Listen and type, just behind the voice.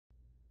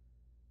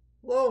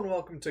Hello and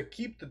welcome to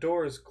Keep the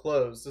Doors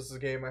Closed. This is a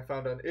game I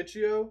found on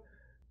itch.io.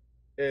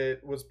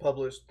 It was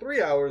published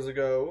 3 hours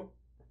ago,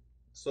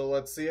 so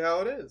let's see how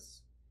it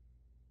is.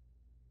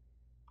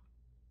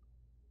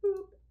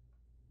 Boop.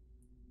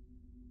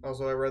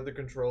 Also, I read the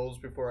controls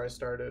before I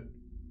started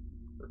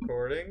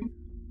recording,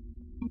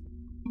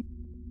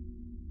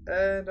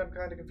 and I'm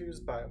kind of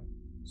confused by them.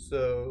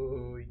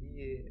 So,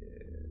 yeah.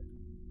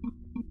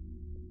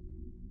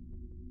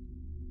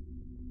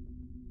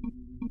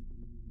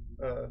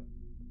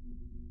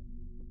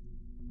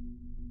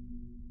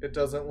 It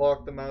doesn't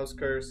lock the mouse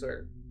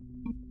cursor.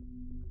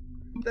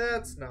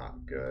 That's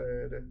not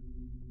good.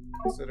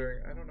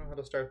 Considering I don't know how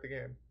to start the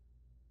game.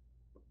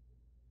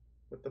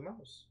 With the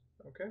mouse.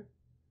 Okay.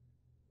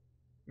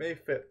 May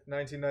 5th,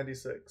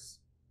 1996.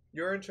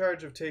 You're in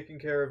charge of taking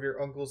care of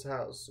your uncle's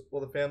house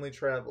while the family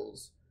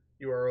travels.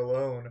 You are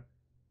alone.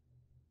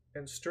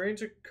 And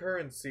strange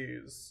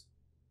occurrences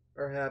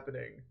are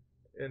happening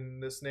in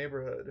this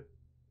neighborhood.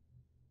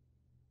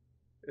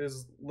 It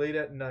is late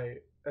at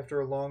night.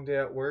 After a long day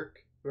at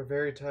work, you are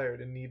very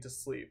tired and need to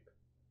sleep.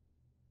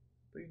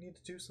 But you need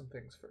to do some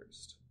things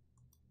first.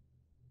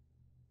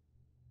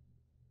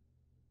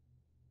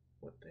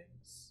 What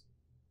things?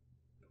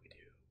 What do we do?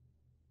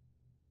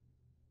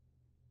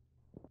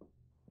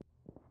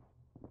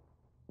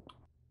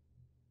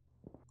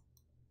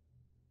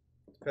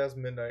 It's past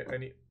midnight. I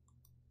need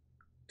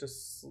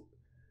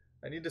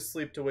to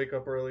sleep to wake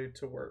up early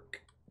to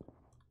work.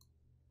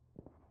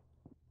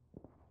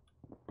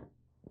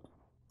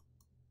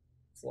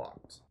 It's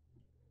locked.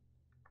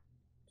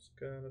 Just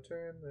gonna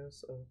turn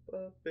this up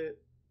a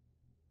bit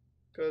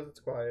because it's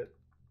quiet.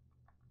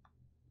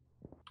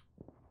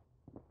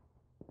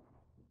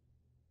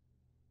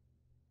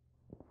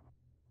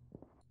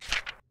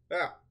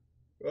 Ah!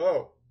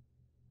 Oh!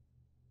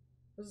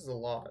 This is a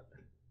lot.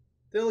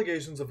 The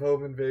allegations of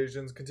home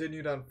invasions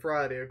continued on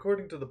Friday,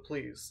 according to the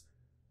police.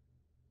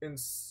 In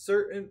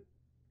certain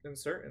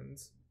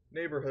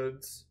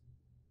neighborhoods,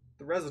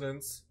 the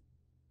residents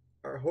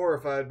are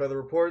horrified by the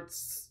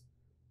reports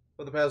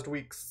of the past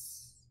weeks.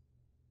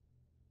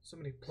 So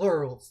many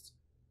plurals.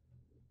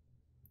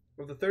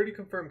 Of the 30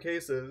 confirmed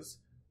cases,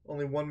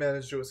 only one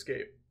managed to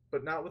escape,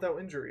 but not without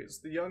injuries.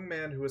 The young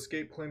man who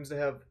escaped claims to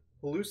have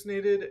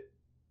hallucinated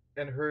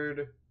and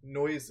heard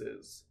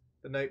noises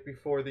the night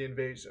before the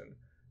invasion.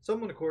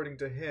 Someone, according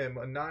to him,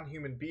 a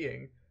non-human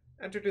being,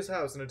 entered his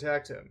house and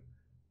attacked him.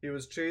 He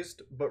was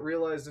chased, but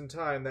realized in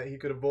time that he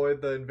could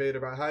avoid the invader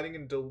by hiding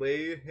and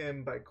delay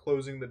him by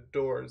closing the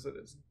doors. It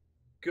is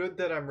good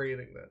that I'm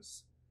reading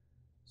this,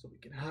 so we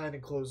can hide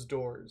and close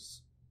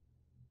doors.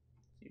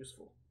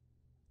 Useful.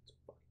 It's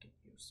fucking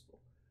useful.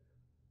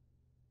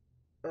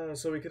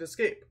 So we could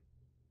escape.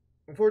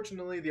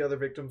 Unfortunately, the other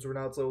victims were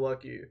not so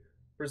lucky,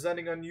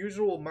 presenting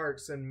unusual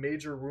marks and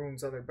major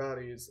wounds on their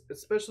bodies,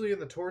 especially in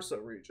the torso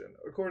region.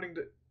 According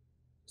to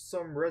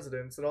some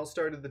residents, it all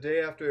started the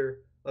day after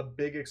a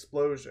big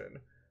explosion,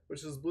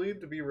 which is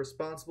believed to be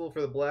responsible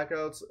for the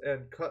blackouts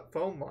and cut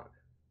phone line.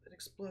 An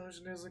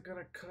explosion isn't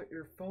gonna cut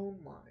your phone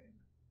line.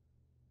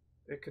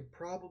 It could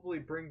probably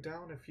bring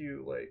down a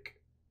few,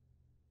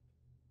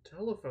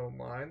 telephone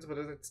lines, but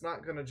it's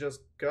not gonna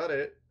just gut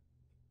it.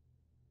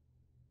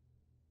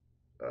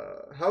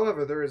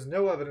 However, there is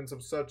no evidence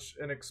of such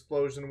an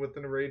explosion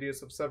within a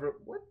radius of several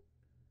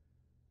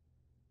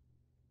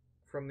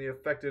from the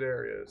affected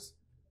areas.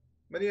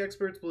 Many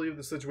experts believe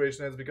the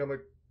situation has become a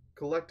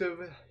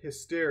collective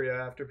hysteria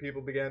after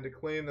people began to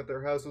claim that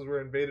their houses were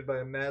invaded by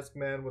a masked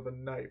man with a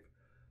knife.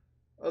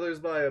 Others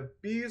by a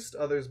beast,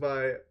 others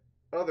by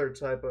other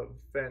type of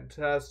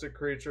fantastic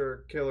creature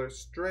or killer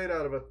straight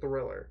out of a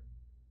thriller.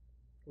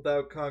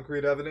 Without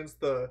concrete evidence,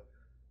 the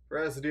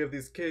veracity of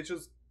these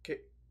cases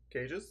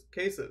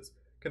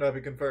cannot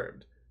be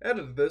confirmed.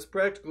 Added to this,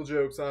 practical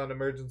jokes on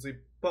emergency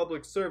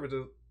public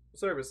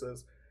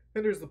services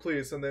hinders the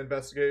police in the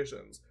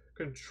investigations,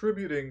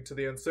 contributing to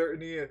the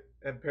uncertainty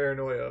and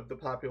paranoia of the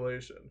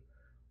population.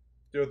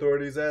 The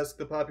authorities ask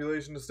the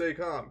population to stay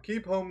calm,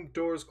 keep home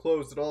doors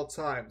closed at all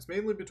times,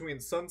 mainly between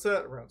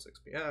sunset, around 6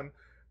 p.m.,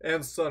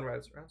 and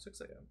sunrise, around 6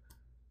 a.m.,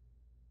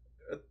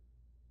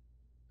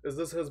 as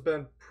this has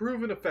been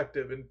proven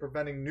effective in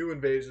preventing new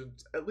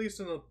invasions, at least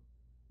in the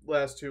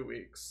last 2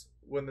 weeks,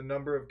 when the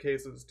number of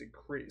cases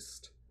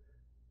decreased.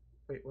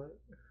 Wait, what?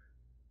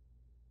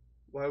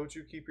 Why would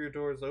you keep your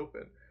doors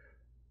open?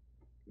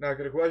 Not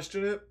gonna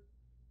question it.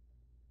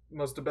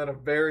 Must have been a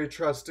very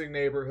trusting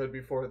neighborhood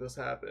before this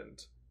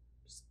happened.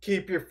 Just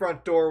keep your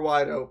front door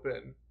wide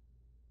open.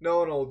 No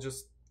one will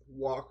just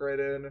walk right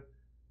in.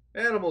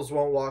 Animals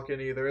won't walk in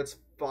either. It's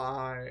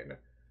fine.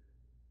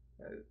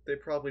 They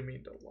probably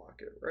mean to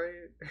lock it,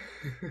 right?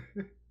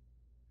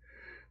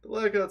 The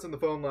blackouts and the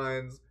phone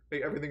lines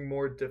make everything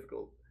more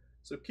difficult,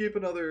 so keep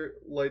another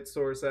light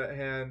source at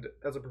hand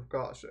as a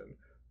precaution.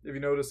 If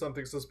you notice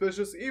something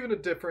suspicious, even a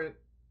different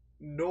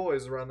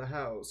noise around the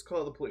house,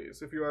 call the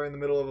police. If you are in the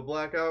middle of a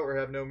blackout or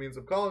have no means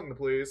of calling the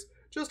police,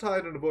 just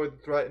hide and avoid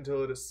the threat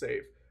until it is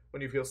safe.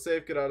 When you feel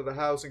safe, get out of the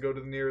house and go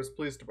to the nearest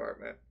police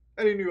department.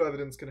 Any new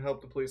evidence can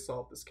help the police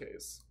solve this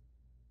case.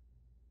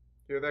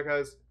 Hear that,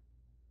 guys?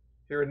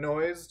 Hear a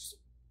noise? Just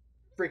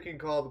freaking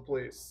call the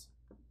police.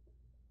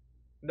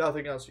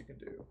 Nothing else you can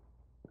do.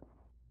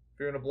 If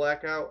you're in a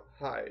blackout,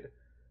 hide.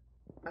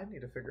 I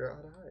need to figure out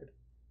how to hide.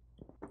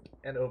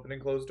 And open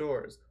and close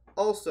doors.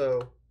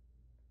 Also,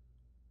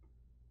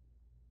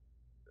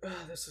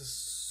 this is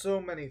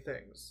so many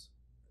things.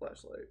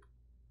 Flashlight.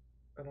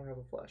 I don't have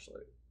a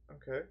flashlight.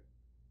 Okay. It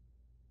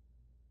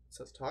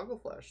says toggle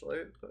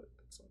flashlight, but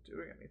it's not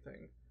doing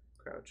anything.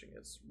 Crouching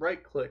is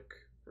right click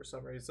for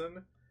some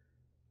reason.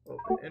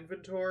 Open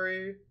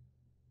inventory.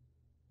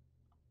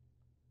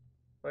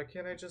 Why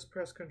can't I just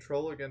press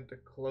control again to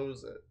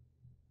close it?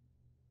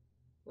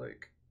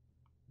 Like,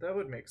 that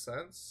would make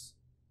sense,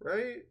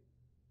 right?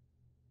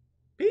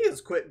 P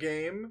is quit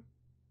game.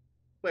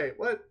 Wait,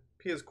 what?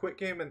 P is quit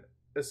game and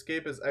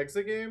escape is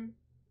exit game?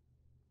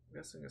 I'm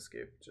guessing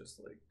escape just,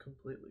 like,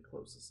 completely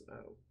closes it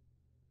out.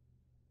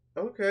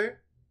 Okay.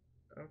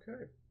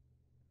 Okay.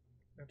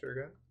 Enter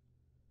again.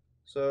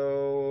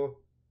 So,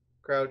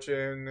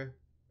 crouching,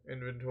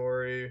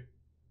 inventory,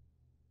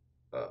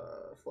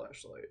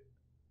 flashlight.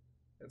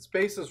 And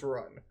space is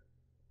run.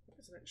 Why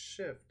isn't it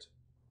shift?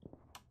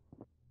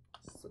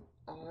 This is an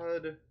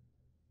odd...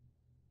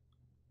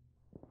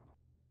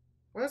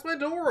 Why is my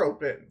door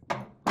open?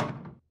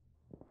 Can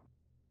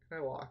I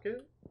lock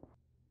it?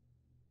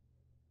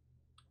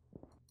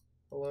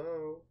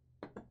 Hello?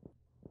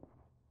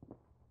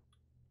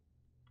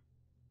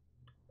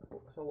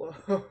 Hello?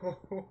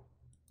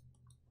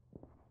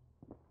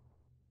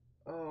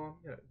 Oh, I'm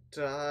gonna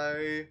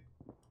die.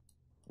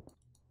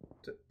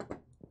 Does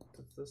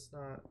this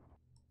not...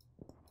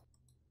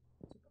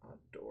 It's an odd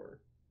door.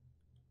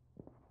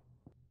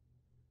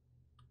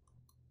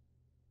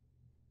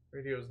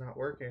 Radio's not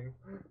working.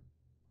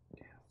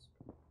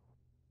 Gasp.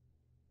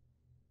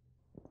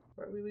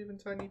 Why are we leaving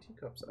tiny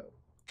teacups out?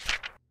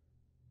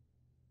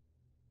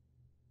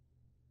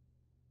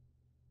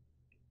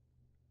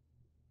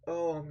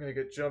 Oh, I'm gonna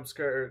get jump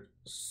scared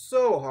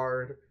so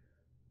hard.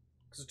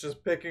 Because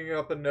just picking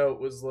up a note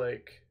was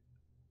like,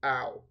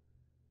 ow.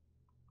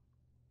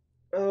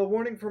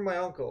 Warning from my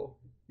uncle.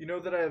 You know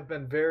that I have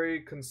been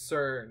very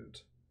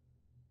concerned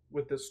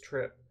with this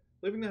trip.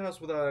 Leaving the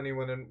house without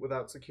anyone and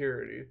without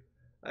security.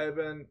 I have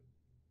been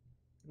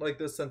like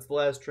this since the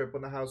last trip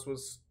when the house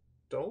was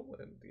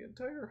stolen. The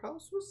entire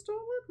house was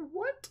stolen?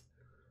 What?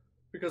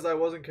 Because I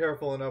wasn't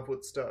careful enough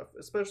with stuff,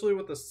 especially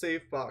with the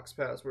safe box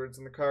passwords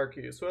and the car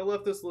keys. So I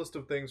left this list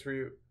of things for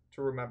you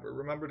to remember.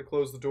 Remember to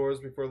close the doors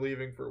before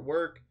leaving for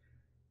work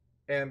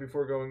and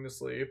before going to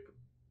sleep.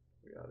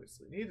 We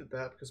obviously needed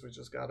that because we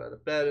just got out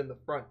of bed and the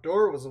front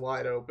door was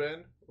wide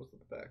open. It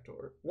wasn't the back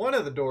door. One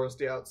of the doors,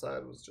 the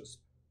outside, was just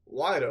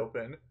wide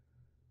open.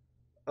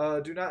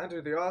 Do not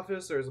enter the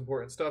office. There's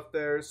important stuff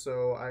there,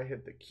 so I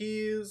hid the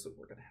keys.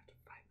 We're gonna have to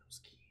find those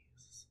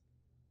keys.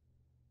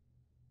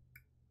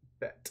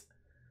 Bet.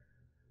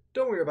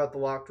 Don't worry about the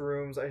locked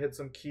rooms. I hid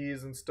some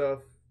keys and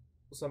stuff,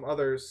 some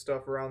other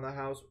stuff around the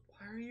house.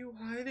 Why are you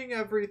hiding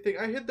everything?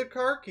 I hid the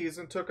car keys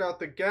and took out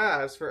the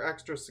gas for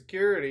extra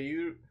security.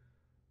 You...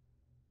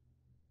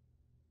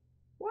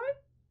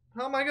 What?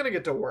 How am I gonna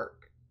get to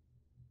work?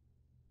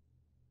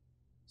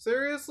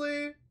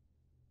 Seriously?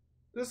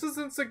 This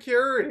isn't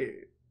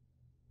security.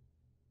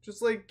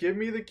 Just, like, give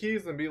me the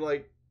keys and be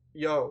like,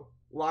 yo,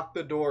 lock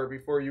the door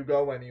before you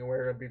go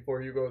anywhere and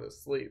before you go to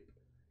sleep.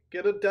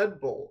 Get a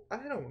deadbolt.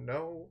 I don't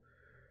know.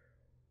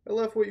 I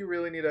left what you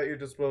really need at your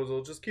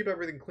disposal. Just keep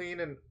everything clean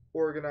and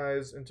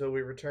organized until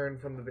we return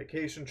from the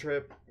vacation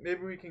trip.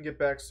 Maybe we can get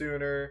back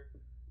sooner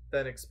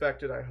than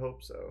expected. I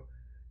hope so.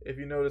 If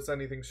you notice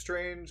anything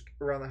strange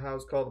around the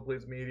house, call the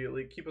police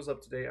immediately. Keep us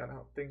up to date on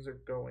how things are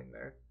going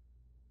there.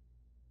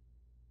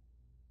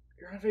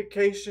 You're on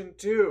vacation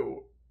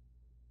too.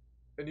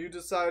 And you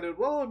decided,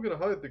 well, I'm going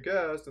to hide the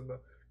gas and the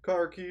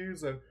car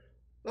keys and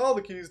all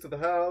the keys to the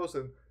house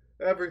and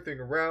everything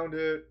around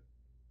it.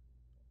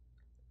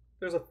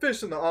 There's a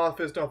fish in the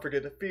office, don't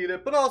forget to feed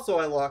it. But also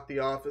I locked the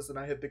office and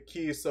I hid the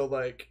key, so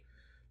like,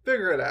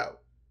 figure it out.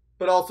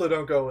 But also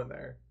don't go in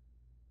there.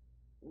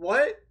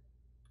 What?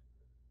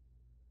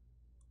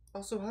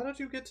 Also, how did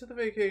you get to the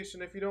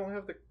vacation if you don't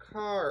have the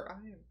car? I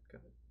am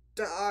gonna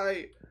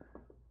die.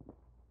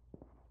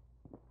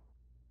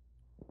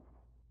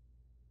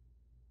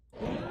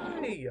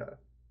 Why?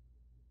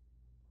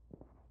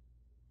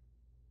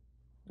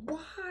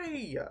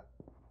 Why?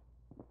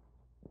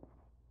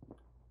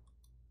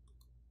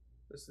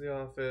 This is the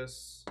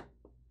office,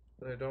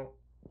 but I don't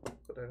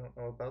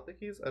know about the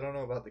keys. I don't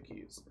know about the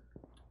keys.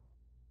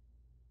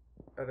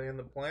 Are they in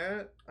the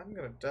plant? I'm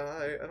gonna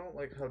die. I don't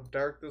like how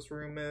dark this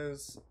room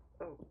is.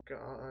 Oh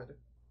god.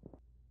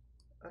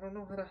 I don't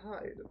know how to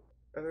hide.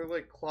 Are there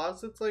like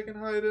closets I can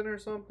hide in or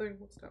something?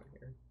 What's down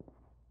here?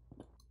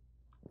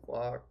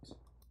 Locked.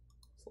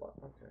 It's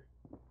locked. Okay.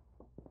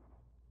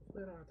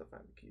 Hopefully I don't have to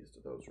find the keys to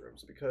those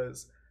rooms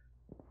because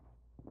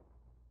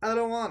I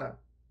don't wanna.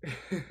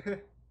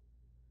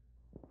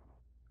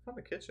 Found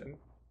the kitchen.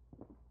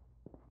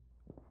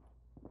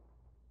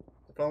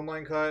 The phone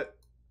line cut.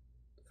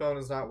 The phone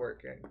is not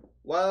working.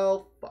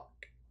 Well, fuck.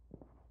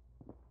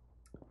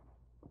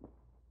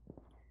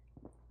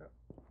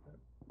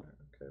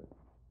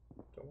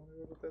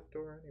 unlock that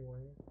door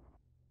anyway?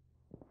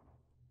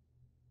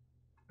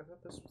 I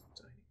thought this was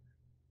the dining room.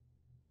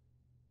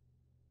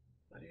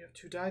 Why do you have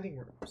 2 dining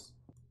rooms?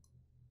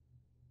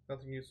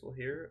 Nothing useful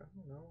here? I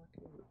don't know. I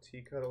can use a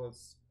tea kettle.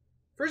 It's...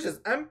 Fridge is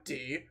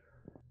empty!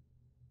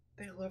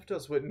 They left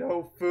us with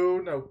no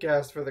food, no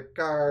gas for the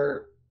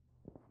car.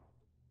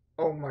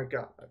 Oh my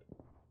god.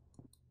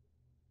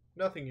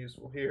 Nothing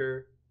useful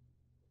here.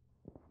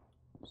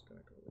 I'm just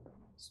gonna go down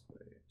this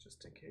way,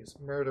 just in case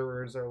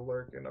murderers are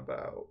lurking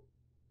about.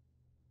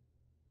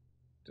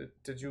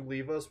 Did you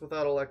leave us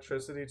without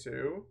electricity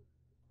too?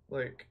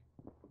 Like...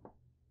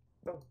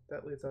 Oh,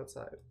 that leads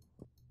outside.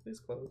 Please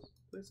close.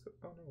 Please go.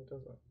 Oh no, it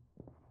doesn't.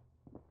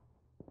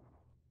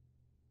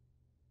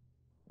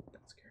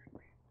 That scared me.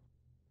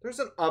 There's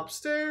an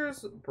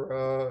upstairs?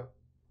 Bruh.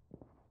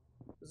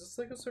 Is this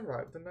like a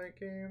survive the night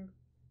game?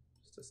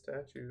 Just a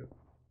statue.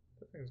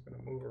 That thing's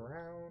gonna move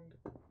around.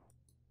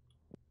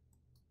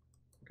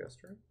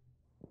 Guest room?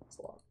 It's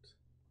locked.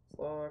 It's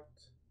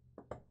locked.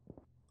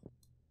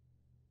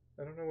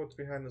 I don't know what's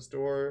behind this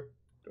door.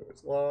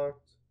 Door's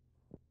locked.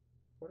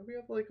 Why do we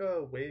have like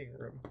a waiting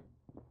room?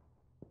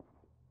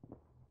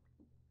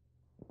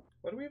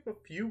 Why do we have a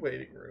few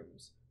waiting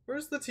rooms?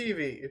 Where's the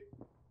TV?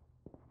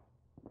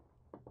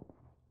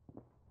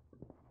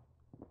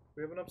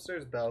 We have an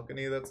upstairs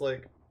balcony that's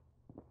like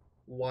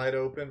wide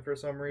open for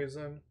some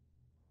reason.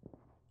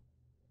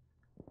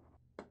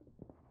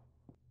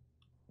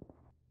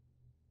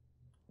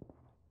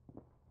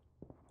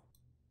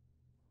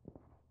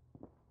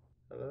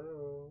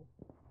 Hello?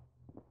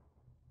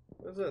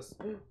 What is this?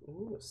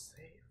 Ooh, a safe.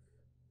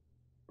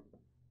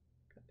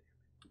 God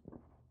damn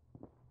it.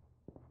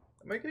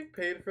 Am I getting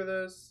paid for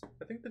this?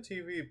 I think the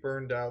TV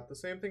burned out. The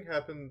same thing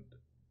happened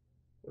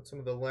with some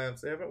of the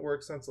lamps. They haven't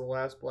worked since the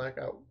last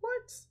blackout. What?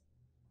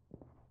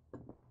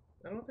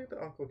 I don't think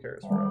the uncle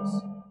cares for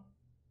us.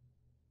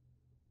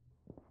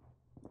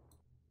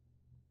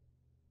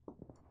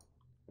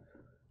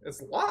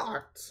 It's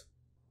locked.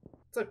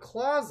 It's a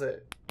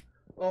closet.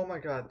 Oh my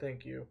god,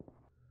 thank you.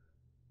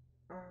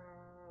 I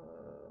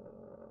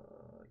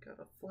got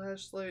a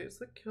flashlight. Is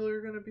the killer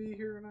gonna be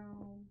here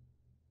now?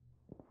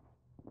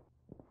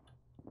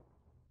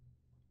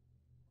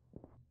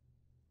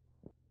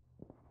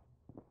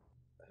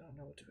 I don't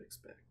know what to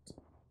expect.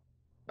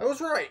 I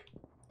was right!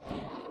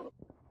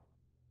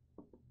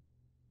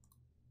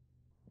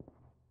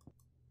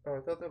 Oh, I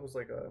thought that was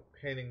like a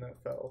painting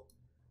that fell.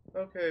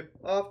 Okay,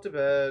 off to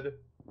bed.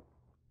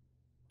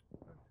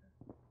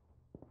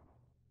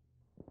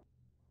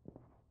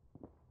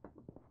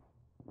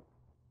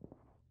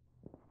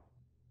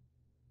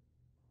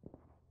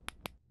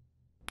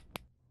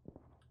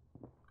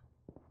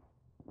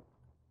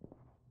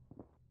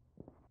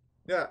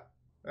 Yeah,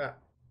 yeah.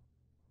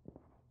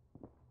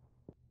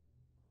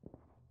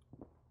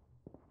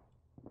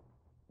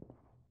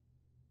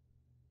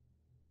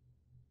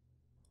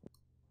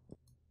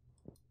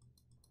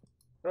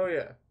 Oh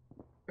yeah.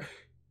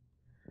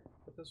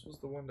 But this was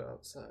the window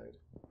outside.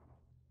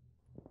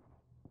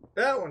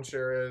 That one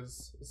sure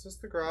is. Is this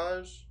the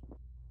garage?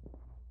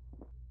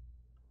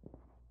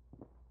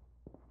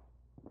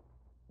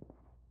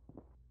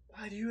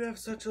 Why do you have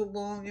such a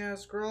long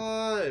ass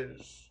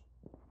garage?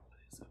 What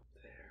is up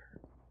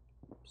there?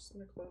 I'm just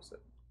gonna close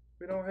it.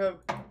 We don't have...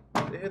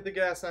 They hid the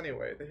gas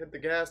anyway. They hid the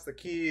gas, the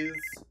keys.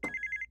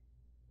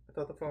 I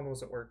thought the phone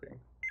wasn't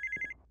working.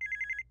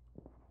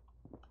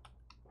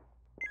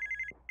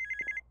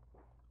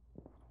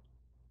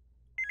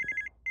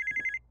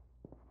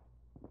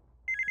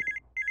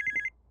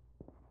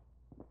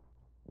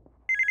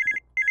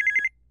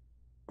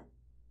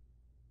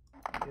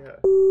 Yeah.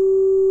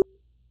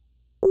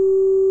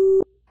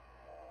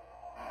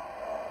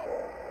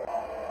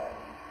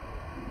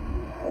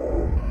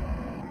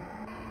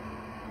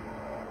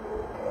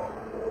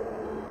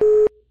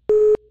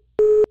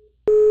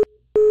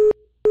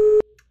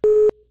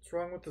 What's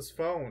wrong with this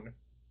phone?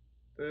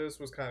 This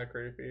was kind of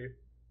creepy.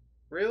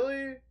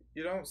 Really?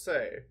 You don't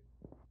say.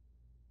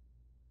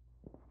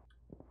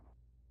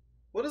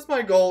 What is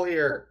my goal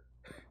here?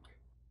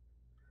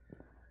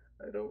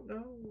 I don't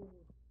know.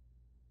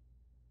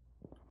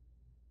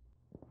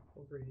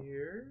 Over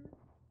here?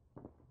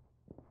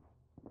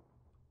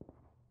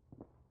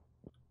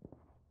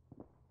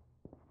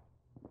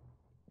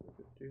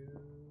 Over here.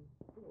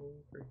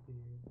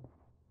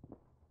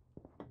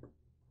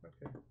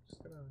 Okay,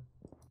 just gonna...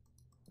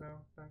 No,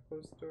 not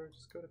close the door,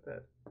 just go to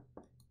bed.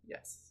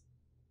 Yes.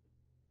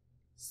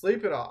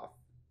 Sleep it off.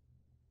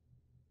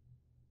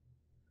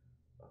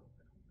 Oh, I don't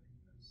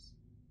like this.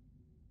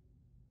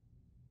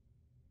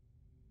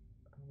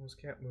 I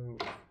almost can't move.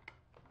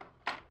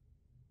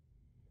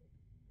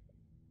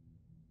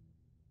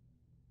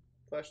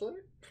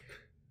 Flashlight?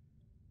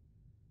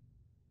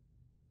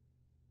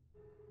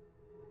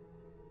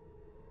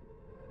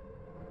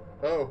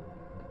 Oh.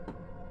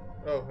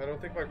 Oh, I don't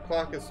think my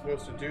clock is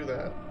supposed to do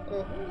that.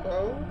 Oh,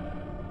 hello?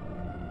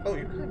 Oh,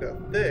 you're kind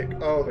of thick.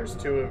 Oh, there's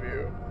 2 of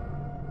you.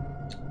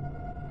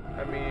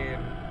 I mean...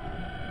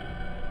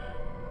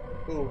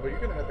 Ooh, but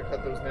you're gonna have to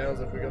cut those nails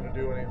if we're gonna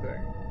do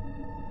anything.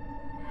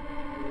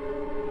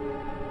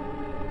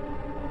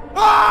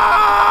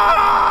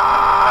 Ah!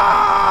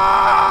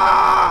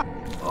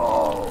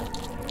 Oh.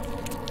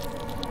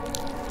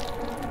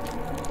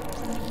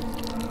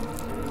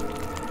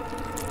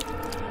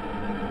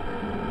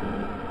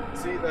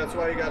 See, that's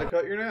why you gotta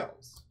cut your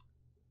nails.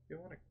 You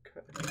wanna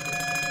cut your nails.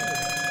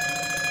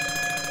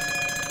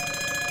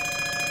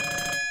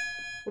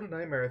 What a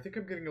nightmare. I think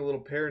I'm getting a little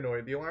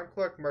paranoid. The alarm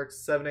clock marks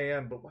 7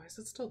 a.m., but why is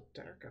it still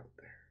dark out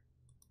there?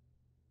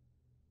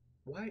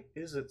 Why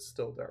is it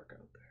still dark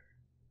out there?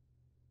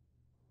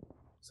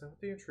 Is that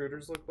what the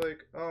intruders look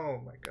like?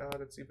 Oh my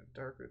god, it's even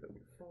darker than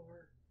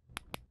before.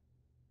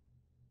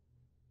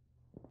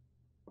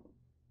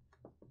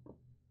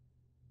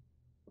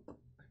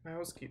 My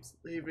mouse keeps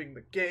leaving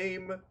the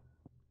game.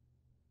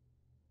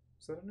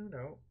 Is that a new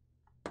note?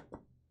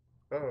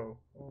 Oh,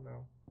 oh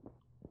no.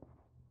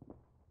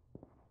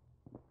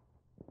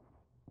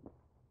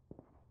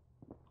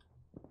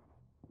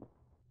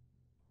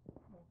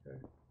 Okay.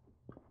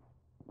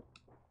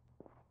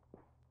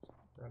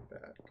 Run back.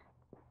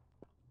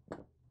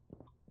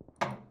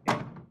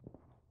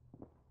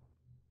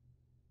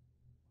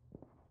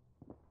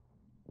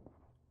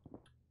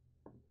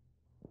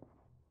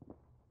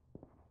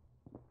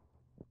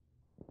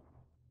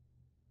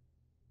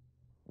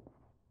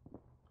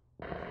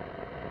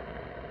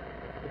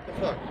 What the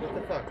fuck? What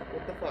the fuck?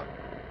 What the fuck?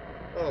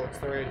 Oh, it's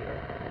the radio.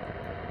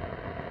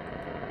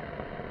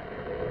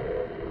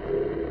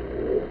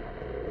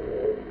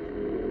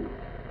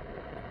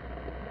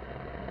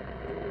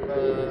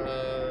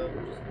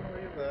 I'm just gonna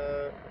leave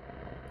that.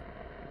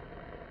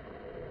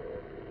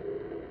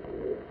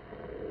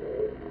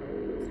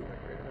 Oh, that's not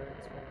a great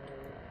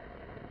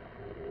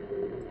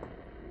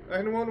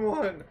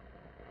 911! Of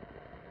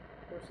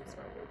course it's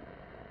not working.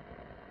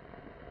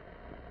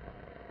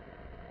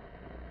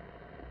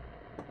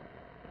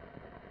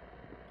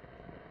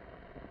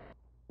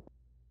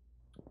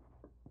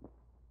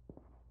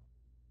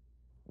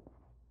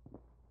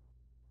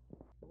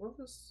 I love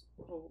this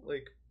little,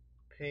 like,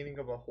 painting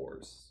of a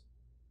horse.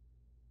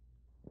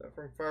 That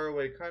from far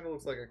away kind of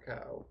looks like a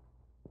cow.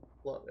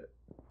 Love it.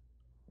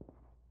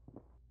 I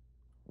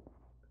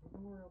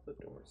don't know where all the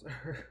doors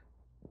are.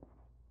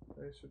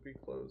 They should be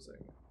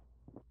closing.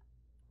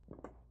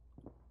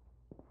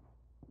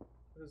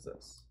 What is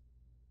this?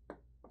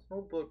 It's an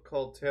old book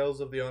called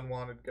Tales of the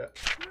Unwanted Guest.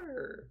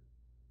 Sure.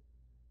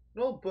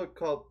 An old book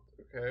called,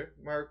 okay,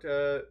 marked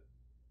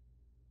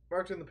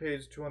in the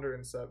page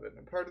 207,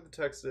 and part of the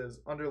text is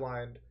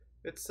underlined.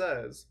 It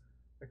says,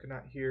 I could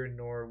not hear,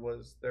 nor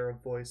was there a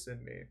voice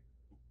in me.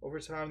 Over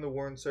time, the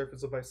worn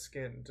surface of my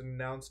skin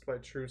denounced my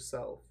true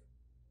self,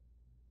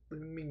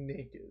 leaving me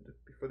naked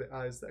before the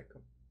eyes that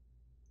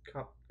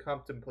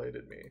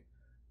contemplated me.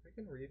 I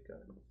can read,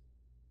 guys.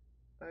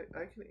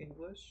 I can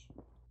English.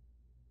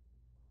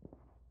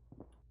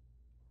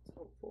 It's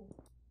helpful.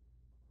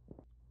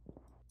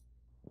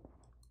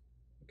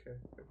 Okay,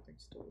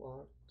 everything's still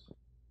locked.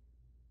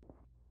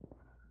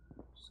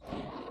 Just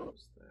gonna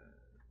close that.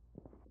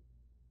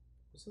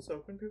 Was this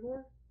open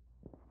before?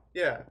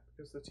 Yeah,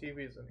 because the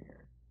TV's in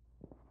here.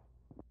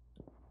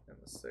 And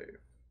the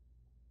safe.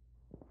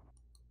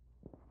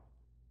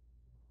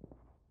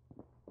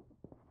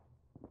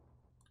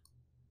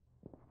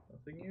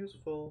 Nothing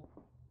useful.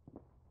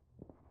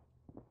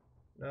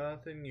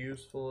 Nothing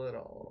useful at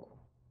all.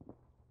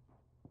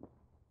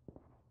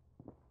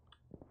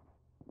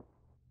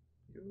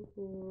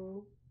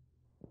 Yoo-hoo.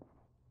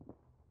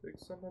 Big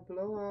summer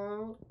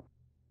blowout.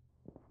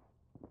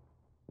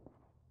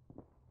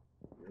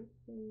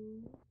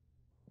 Yoo-hoo.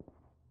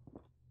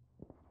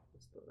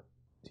 What's the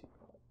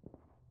teapot?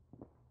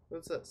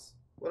 What's this?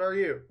 What are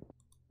you?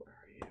 What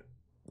are you?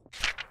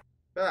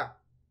 Ah!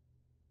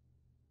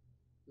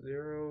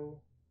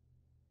 0,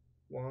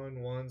 1,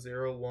 1,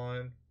 0,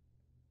 1,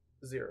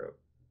 0.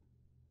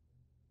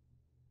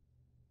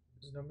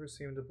 These numbers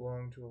seem to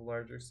belong to a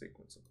larger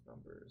sequence of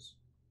numbers.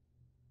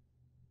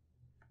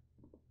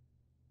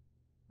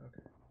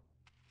 Okay.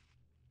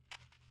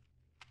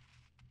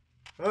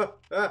 Ah!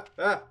 Ah!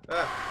 Ah!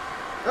 Ah!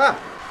 Ah!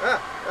 Ah!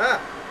 Ah!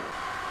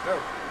 No.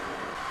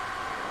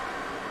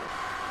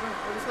 No,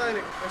 I was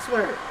hiding. I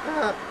swear.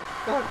 Ah!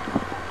 Fuck.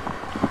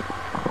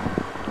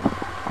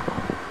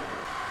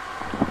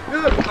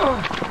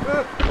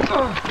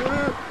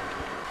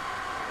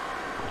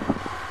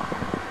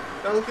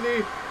 Balcony!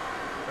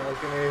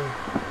 Balcony.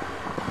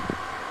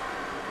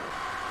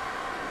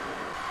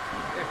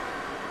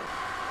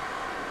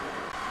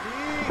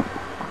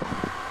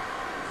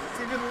 Does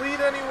this even lead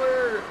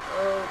anywhere?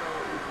 Oh no,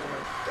 it leads to my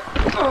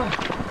death.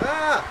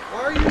 Ah!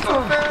 Why are you so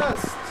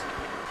fast?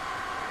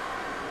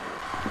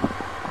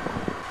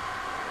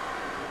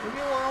 Leave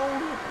me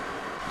alone.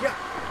 Yeah!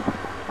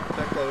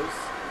 That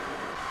closed.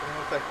 I don't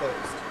know if that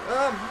closed.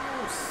 Ah,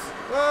 mouse!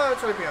 Ah,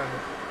 it's right behind me.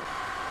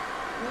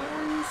 Why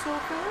are you so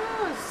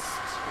fast?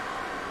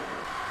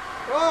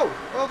 Oh!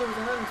 Oh, there was a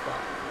hiding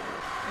spot.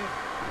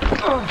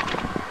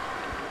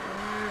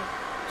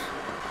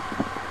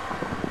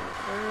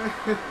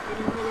 I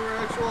didn't know there were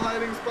actual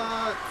hiding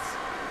spots.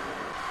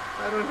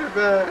 Hide under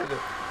bed.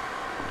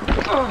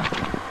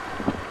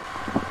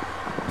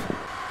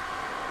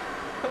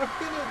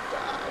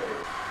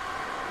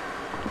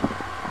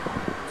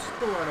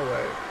 Don't run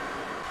away.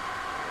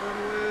 Run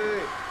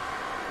away.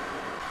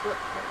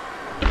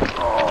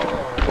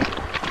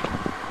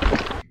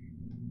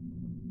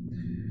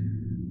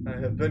 I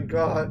have been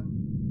caught.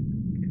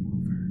 Game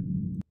over.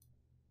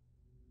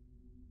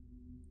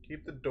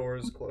 Keep the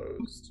doors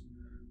closed.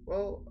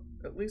 Well,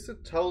 at least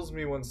it tells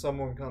me when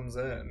someone comes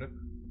in.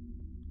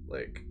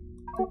 Like,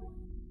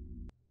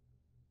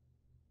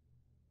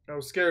 I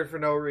was scared for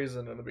no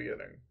reason in the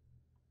beginning.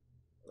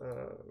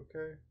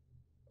 Okay.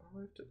 Oh,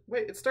 I have to...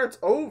 Wait, it starts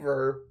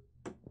over?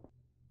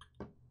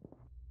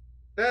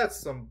 That's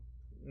some...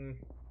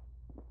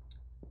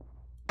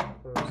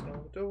 Close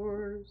all the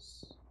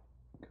doors.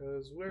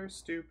 Because we're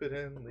stupid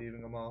and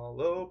leaving them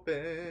all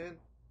open.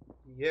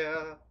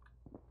 Yeah.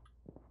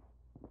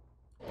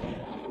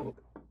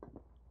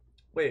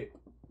 Wait.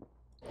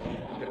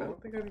 Okay, I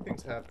don't think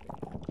anything's happening.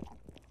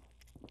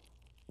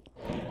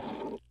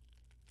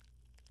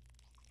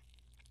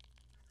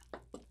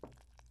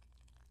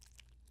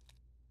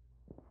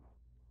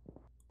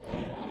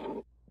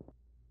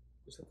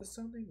 Was that the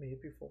sound they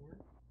made before?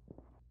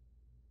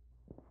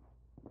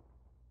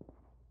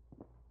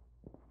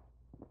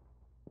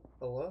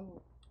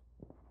 Hello?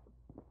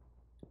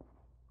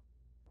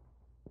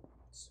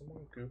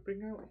 Someone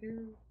gooping out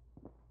here?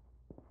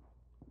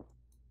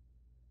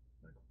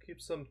 I'll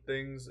keep some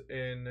things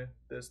in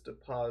this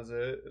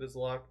deposit. It is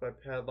locked by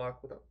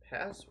padlock with a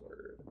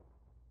password.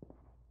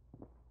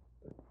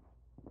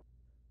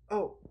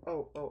 Oh.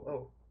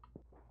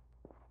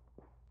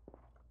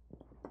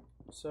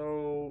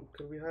 So,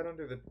 could we hide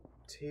under the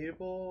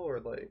table or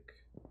like...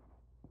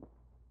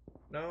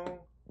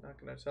 No? Not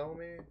gonna tell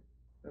me?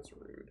 That's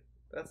rude.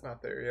 That's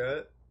not there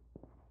yet.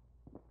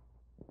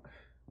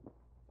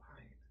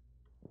 Fine.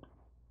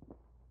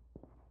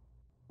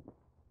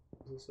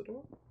 Is this a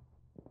door?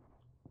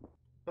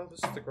 Oh,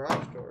 this is the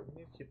garage door. We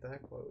need to keep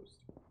that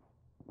closed.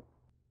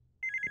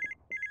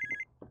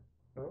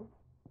 Oh?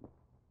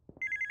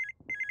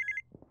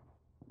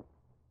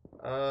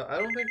 I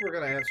don't think we're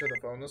gonna answer the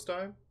phone this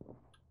time.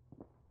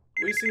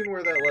 We seen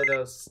where that led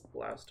us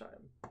last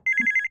time.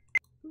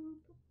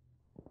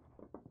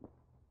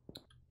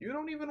 You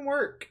don't even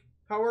work.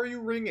 How are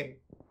you ringing?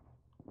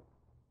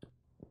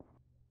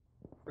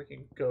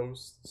 Freaking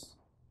ghosts.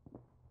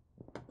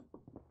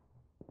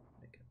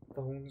 Making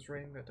phones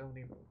ring that don't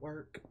even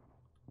work.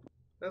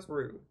 That's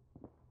rude.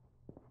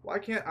 Why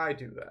can't I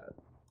do that?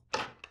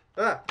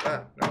 No.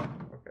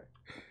 Okay.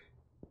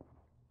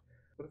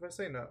 What if I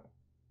say no?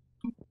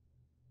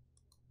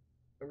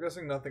 I'm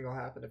guessing nothing will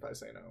happen if I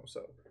say no,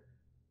 so.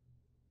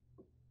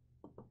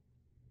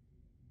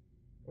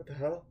 What the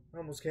hell? I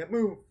almost can't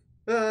move.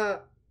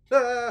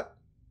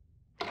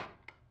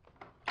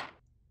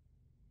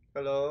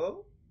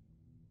 Hello?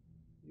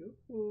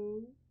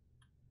 Yoo-hoo.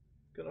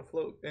 Gonna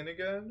float in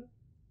again?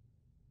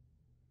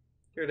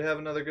 Here to have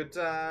another good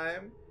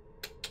time.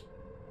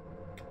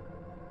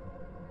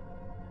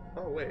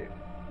 Oh, wait.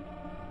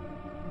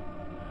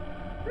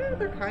 Yeah,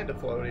 they're kind of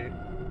floaty.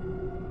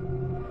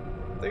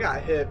 They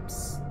got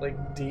hips. Like,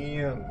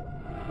 damn.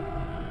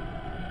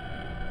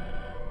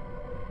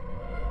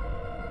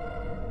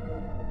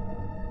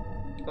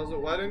 Also,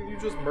 why didn't you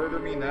just murder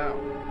me now?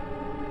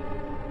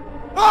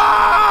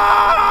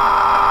 Ah!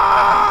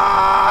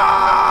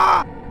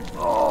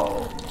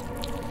 Oh.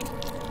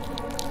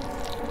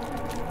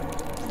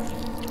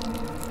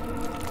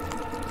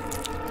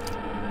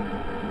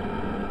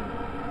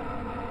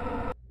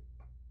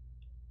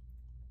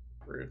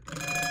 Rude.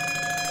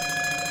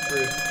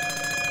 Rude.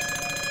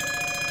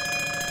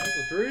 It's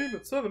a dream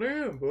at 7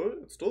 a.m., but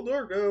it's still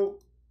dark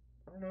out.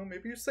 I don't know,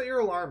 maybe you set your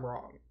alarm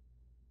wrong.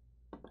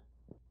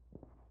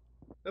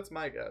 That's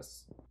my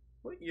guess.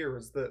 What year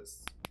is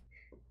this?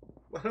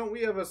 Why don't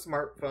we have a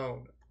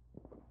smartphone?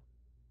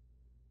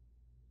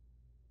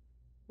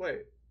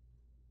 Wait.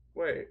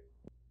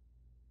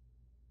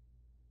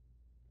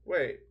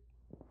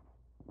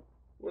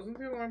 Wasn't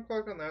the alarm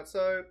clock on that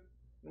side?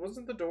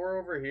 Wasn't the door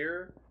over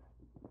here?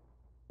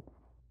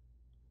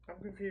 I'm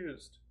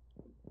confused.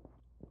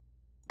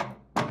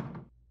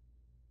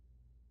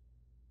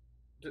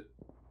 Did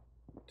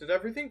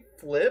everything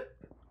flip?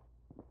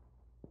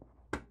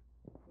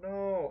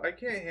 No, I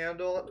can't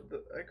handle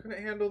I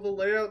couldn't handle the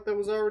layout that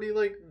was already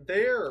like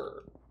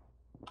there.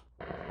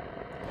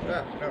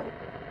 No.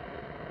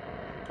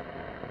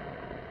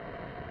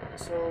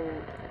 So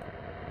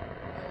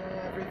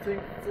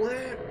everything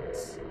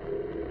flipped.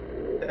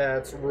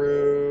 That's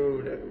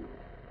rude.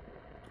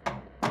 Okay.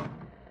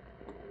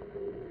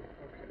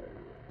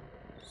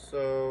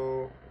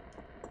 So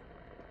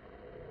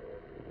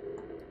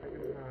I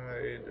can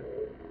hide.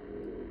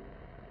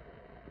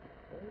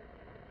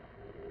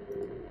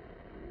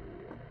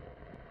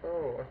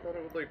 Oh, I thought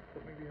it would, like,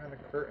 put me behind a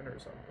curtain or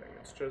something.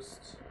 It's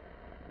just...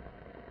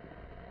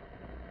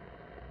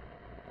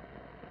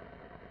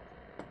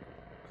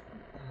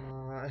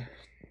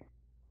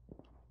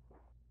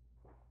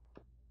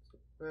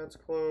 That's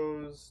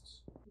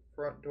closed.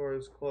 Front door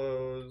is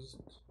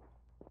closed.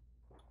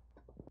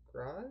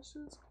 Garage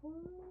is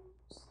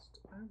closed?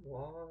 I'm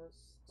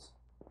lost.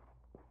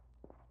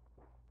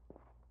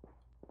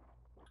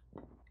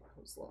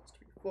 was lost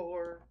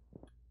before.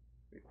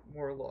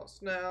 More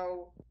lost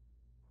now.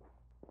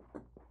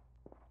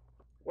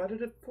 Why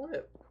did it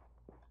flip?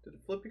 Did it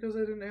flip because I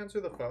didn't answer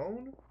the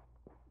phone?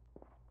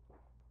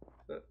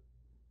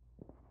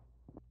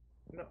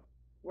 No.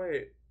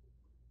 Wait.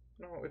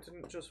 No, it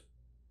didn't just...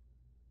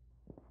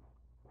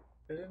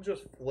 It didn't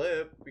just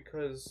flip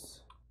because...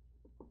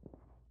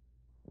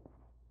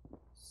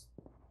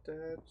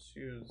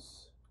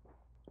 Statues...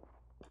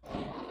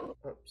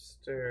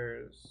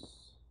 upstairs...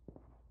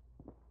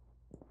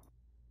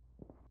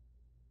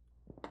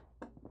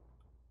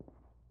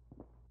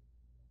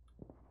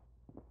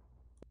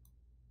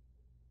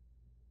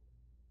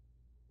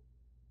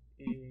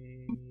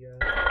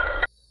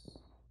 Yes.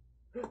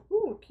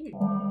 Ooh, a key.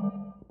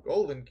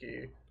 Golden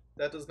key.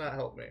 That does not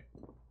help me.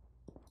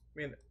 I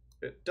mean,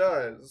 it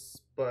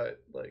does,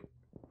 but, like,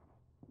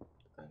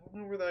 I don't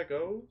know where that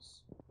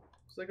goes.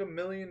 There's like a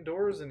million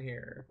doors in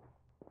here.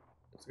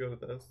 Let's go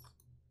with this.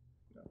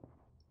 No.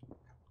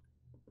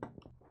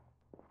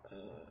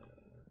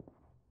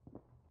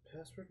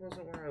 Password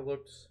wasn't where I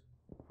looked,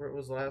 where it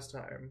was last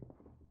time.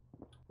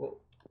 Well,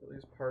 at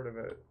least part of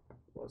it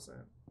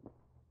wasn't.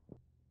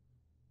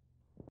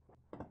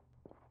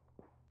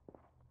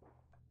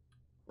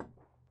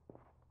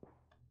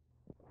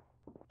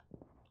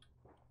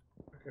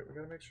 Okay, we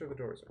gotta make sure the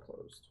doors are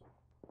closed.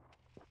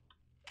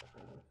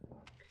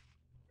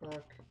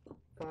 Fuck.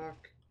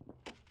 Fuck.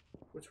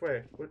 Which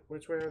way?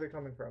 Which way are they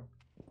coming from?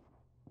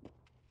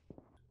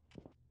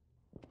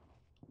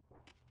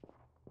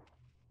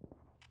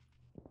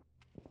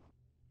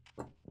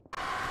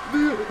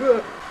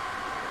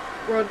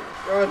 Run!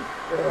 Run!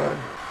 Run!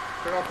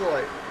 Turn off the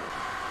light.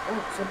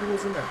 Oh, something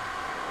was in there.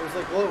 It was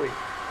like glowy.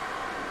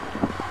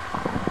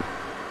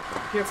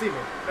 You can't see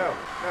me. No,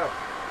 no.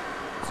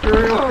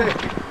 Scurry away.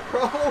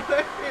 Crawl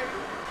away.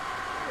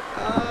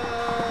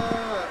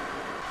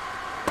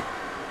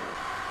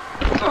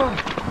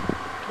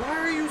 Why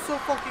are you so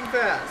fucking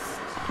fast?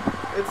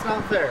 It's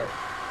not fair.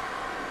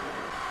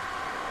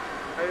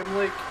 I am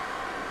like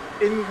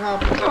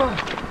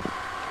incompetent.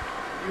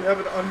 You have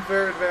an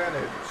unfair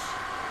advantage.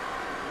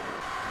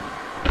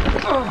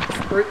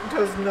 Sprint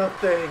does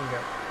nothing.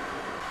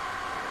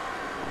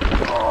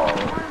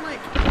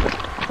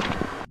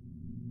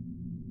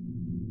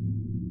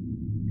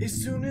 As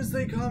soon as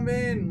they come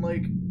in,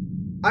 like,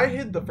 I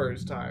hid the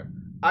first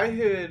time. I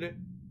hid in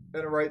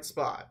a right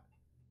spot.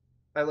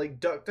 I, like,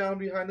 ducked down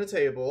behind the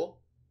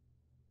table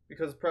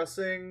because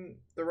pressing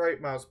the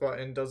right mouse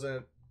button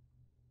doesn't,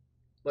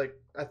 like,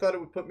 I thought it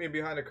would put me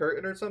behind a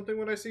curtain or something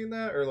when I seen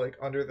that, or, like,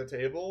 under the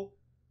table.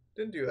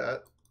 Didn't do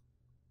that.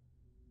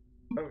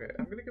 Okay,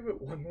 I'm gonna give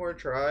it one more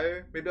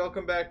try. Maybe I'll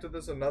come back to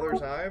this another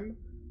time.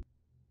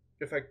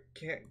 If I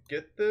can't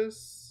get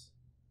this.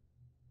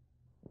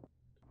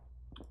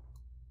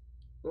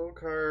 Slow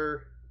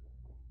car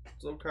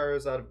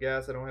is out of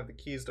gas. I don't have the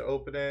keys to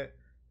open it.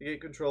 The gate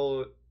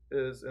control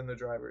is in the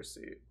driver's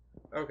seat.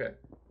 Okay.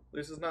 At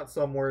least it's not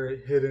somewhere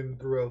hidden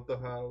throughout the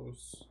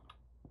house.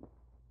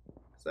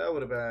 So that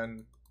would have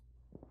been...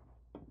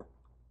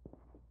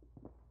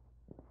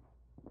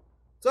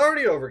 It's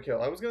already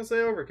overkill. I was going to say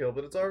overkill,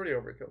 but it's already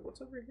overkill.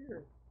 What's over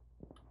here?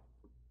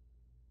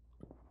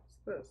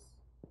 What's this?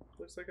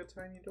 Looks like a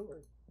tiny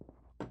door.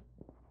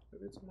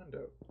 Maybe it's a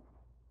window.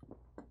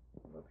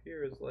 And up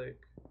here is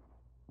like...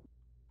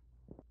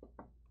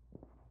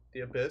 the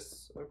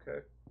abyss?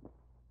 Okay.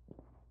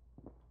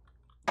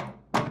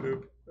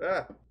 Boop.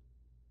 Ah!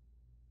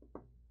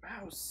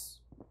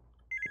 Mouse!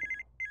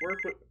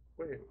 Work with...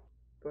 Wait.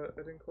 But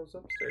I didn't close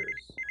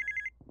upstairs.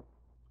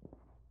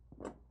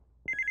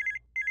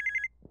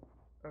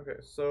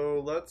 Okay,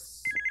 so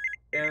let's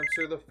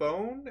answer the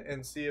phone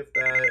and see if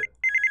that...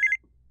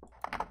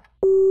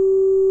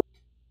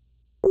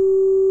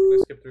 Can I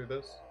skip through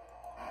this?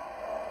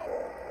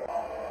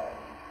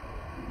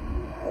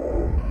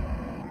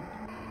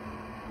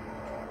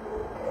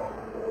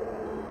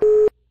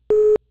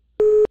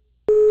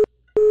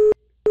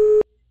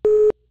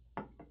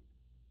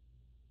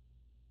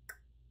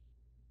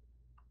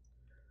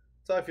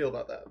 That's how I feel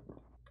about that.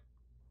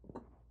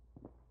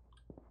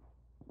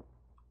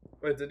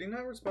 Wait, did he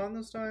not respond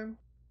this time?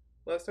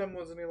 Last time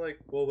wasn't he like,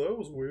 well, that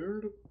was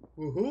weird.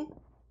 Woohoo!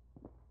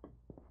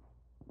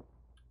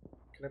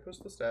 Can I push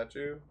the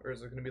statue? Or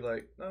is it gonna be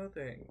like,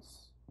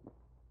 nothing's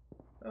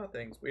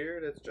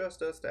weird, it's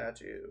just a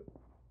statue.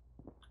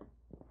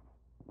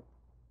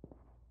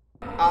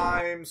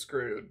 I'm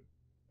screwed.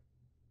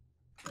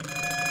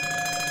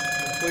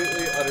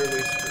 Completely,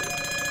 utterly screwed.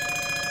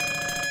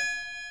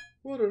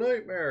 What a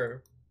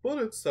nightmare. But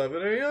it's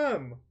 7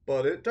 a.m.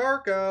 But it's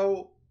dark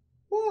out.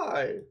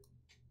 Why?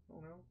 I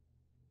don't know.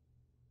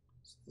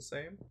 Is it the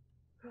same?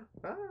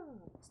 Ah,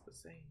 it's the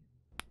same.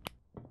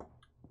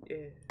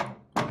 Yeah.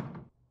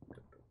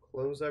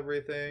 Close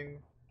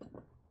everything.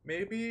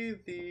 Maybe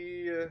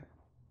the...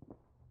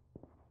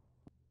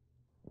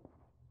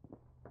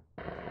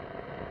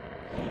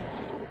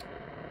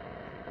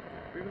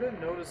 Maybe that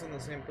note is in the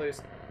same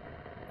place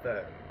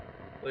that,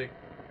 like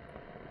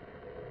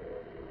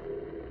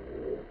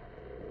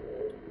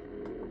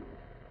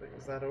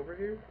Is that over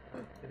here?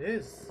 It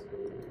is. Can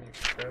you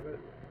grab it?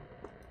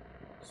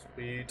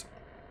 Sweet.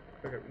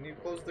 Okay, we need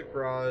to close the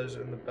garage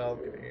and the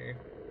balcony.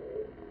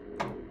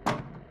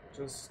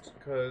 Just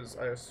because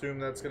I assume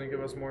that's going to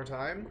give us more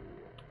time.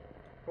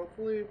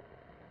 Hopefully.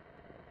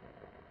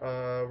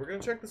 We're going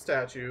to check the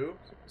statue.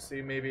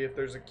 See maybe if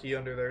there's a key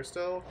under there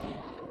still.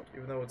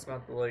 Even though it's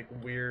not the, like,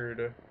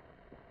 weird...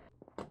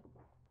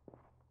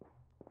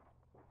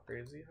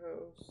 Crazy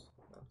house?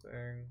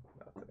 Nothing.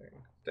 Nothing.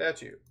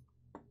 Statue.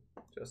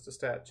 Just a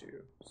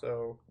statue.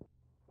 So...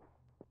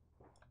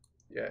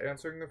 yeah,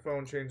 answering the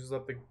phone changes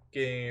up the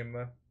game.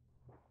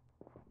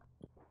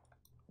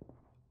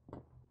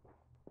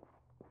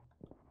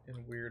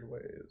 In weird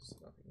ways.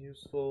 Nothing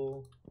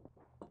useful.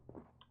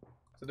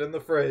 Is it in the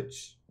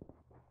fridge?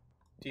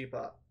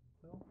 Teapot.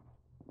 No.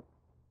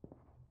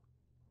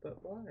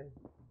 But why?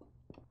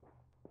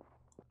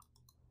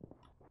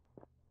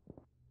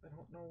 I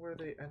don't know where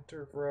they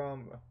enter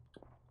from.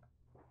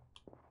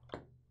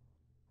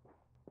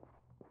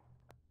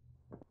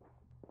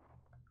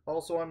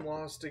 Also, I'm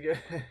lost again.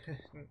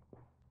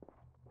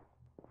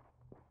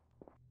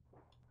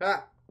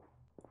 Ah!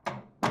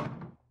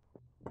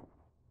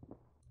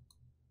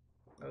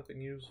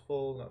 Nothing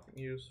useful, nothing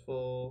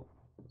useful.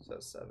 It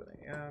says 7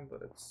 a.m.,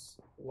 but it's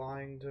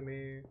lying to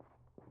me.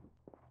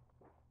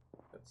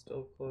 It's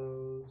still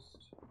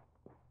closed.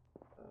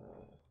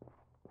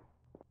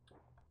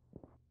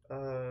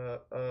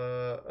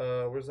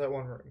 Where's that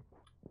one room?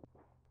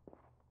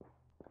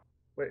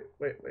 Wait.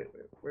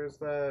 Where's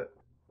that?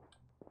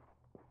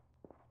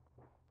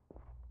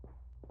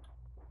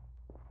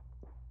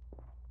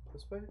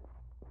 This way?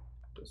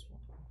 This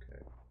one,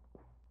 okay.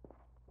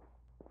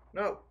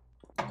 No!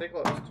 Stay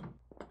closed.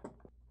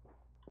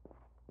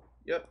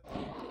 Yep,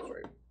 that's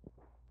right.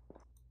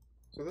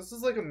 So this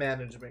is like a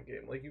management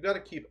game. Like, you gotta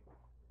keep...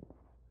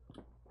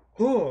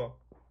 Huh!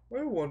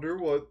 I wonder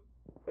why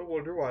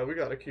we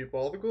gotta keep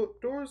all the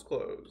doors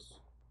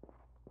closed.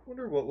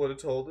 Wonder what would have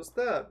told us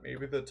that.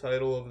 Maybe the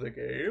title of the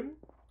game?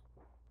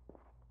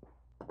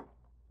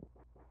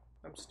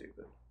 I'm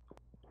stupid.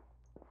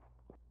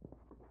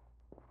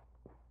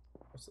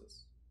 What's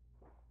this?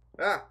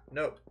 Ah!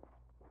 No.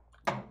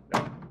 No.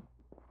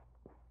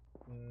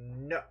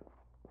 No.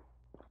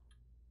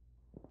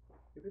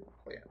 Maybe the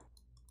plant.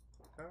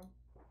 No?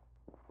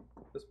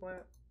 This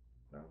plant?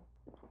 No.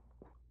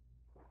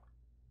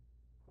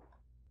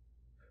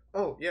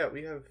 Oh, yeah,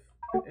 we have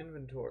an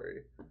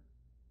inventory.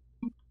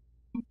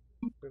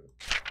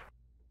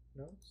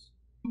 Notes?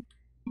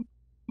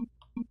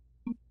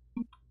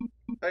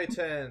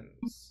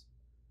 Items!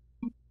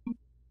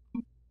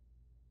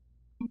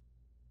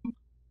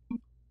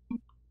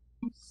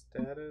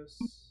 Status,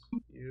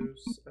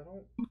 use, I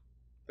don't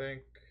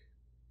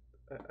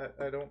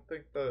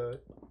think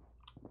the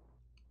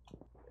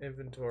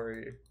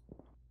inventory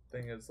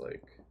thing is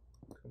like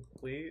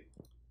complete.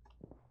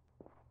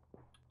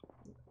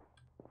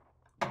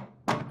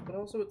 But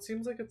also it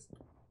seems like it's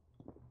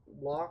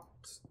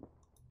locked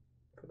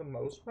for the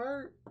most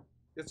part.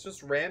 It's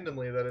just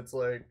randomly that it's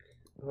like,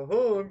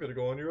 oh, I'm gonna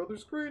go on your other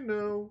screen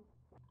now.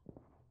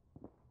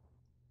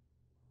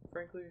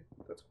 Frankly,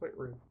 that's quite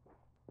rude.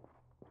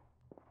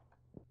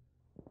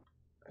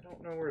 I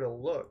don't know where to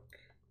look.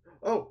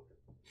 Oh!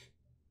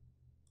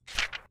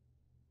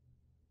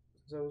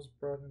 Since I was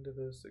brought into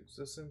this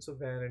existence of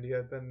vanity,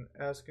 I've been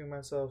asking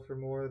myself for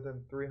more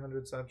than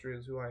 300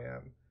 centuries who I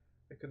am.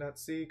 I could not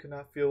see, could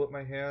not feel with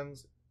my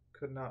hands,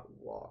 could not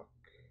walk.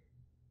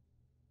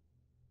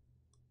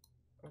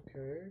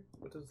 Okay,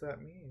 what does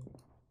that mean?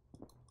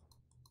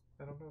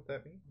 I don't know what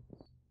that means.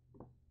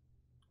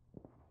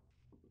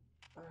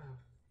 Ah,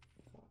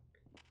 fuck.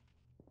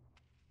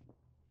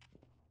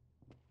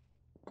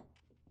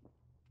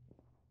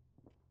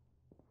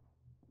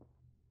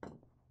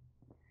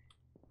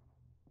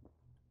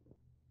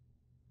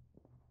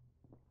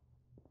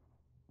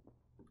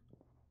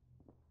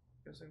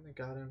 Guessing they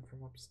got in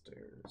from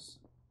upstairs.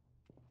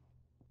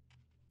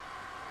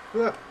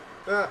 Why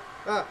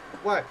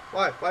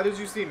did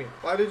you see me?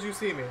 Why did you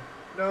see me?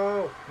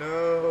 No,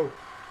 no.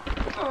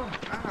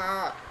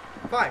 Ah,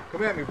 fine,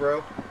 come at me,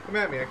 bro. Come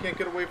at me, I can't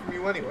get away from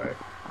you anyway.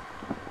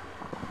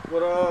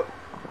 What up?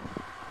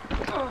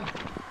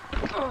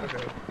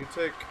 Okay, you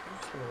take... I'm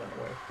just gonna run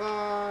away.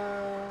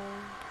 Bye.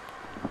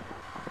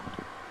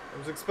 I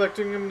was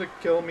expecting him to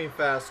kill me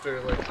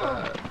faster like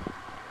that.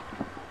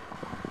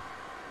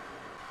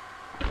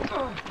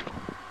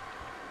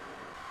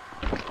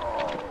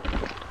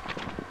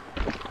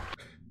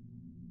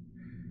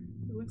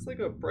 It looks like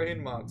a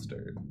brain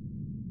monster.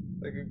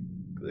 Like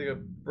a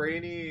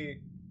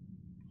brainy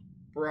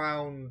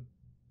brown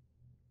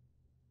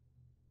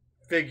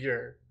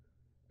figure.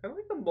 Kind of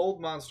like the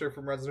mold monster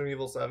from Resident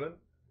Evil 7.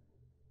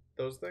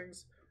 Those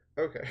things.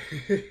 Okay.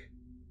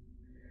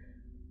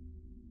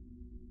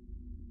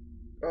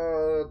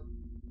 We're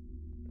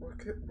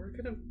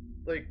gonna,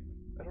 like,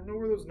 I don't know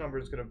where those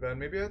numbers could have been.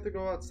 Maybe I have to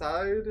go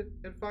outside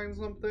and find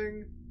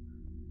something.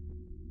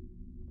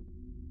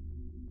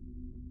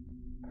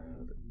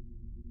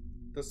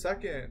 The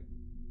second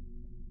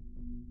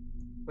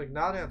like,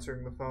 not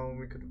answering the phone,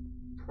 we could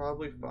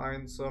probably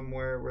find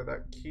somewhere where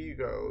that key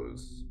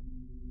goes.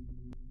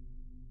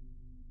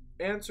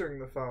 Answering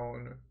the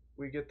phone,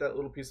 we get that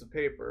little piece of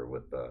paper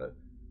with the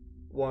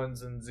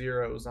ones and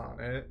zeros on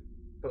it,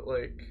 but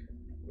like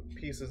the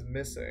piece is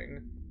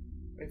missing.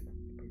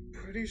 I'm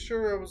pretty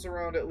sure I was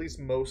around at least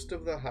most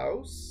of the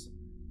house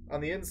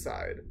on the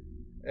inside,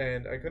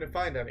 and I couldn't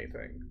find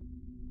anything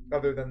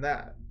other than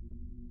that.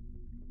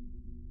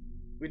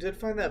 We did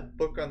find that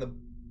book on the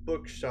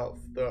bookshelf,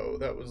 though.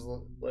 That was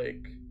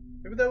like,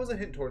 maybe that was a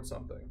hint towards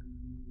something,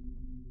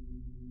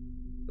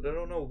 but I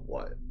don't know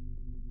what.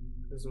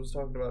 Because it was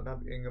talking about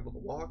not being able to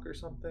walk or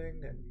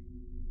something, and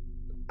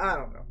I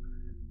don't know.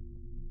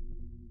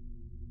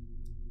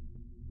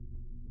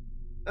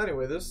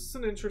 Anyway, this is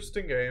an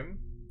interesting game.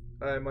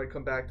 I might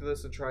come back to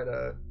this and try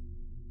to,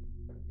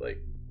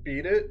 like,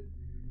 beat it.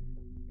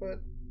 But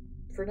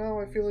for now,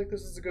 I feel like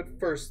this is a good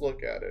first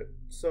look at it.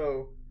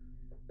 So,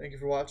 thank you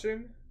for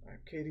watching. I'm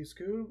Katie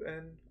Scoob,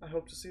 and I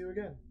hope to see you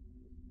again.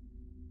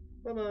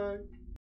 Bye-bye.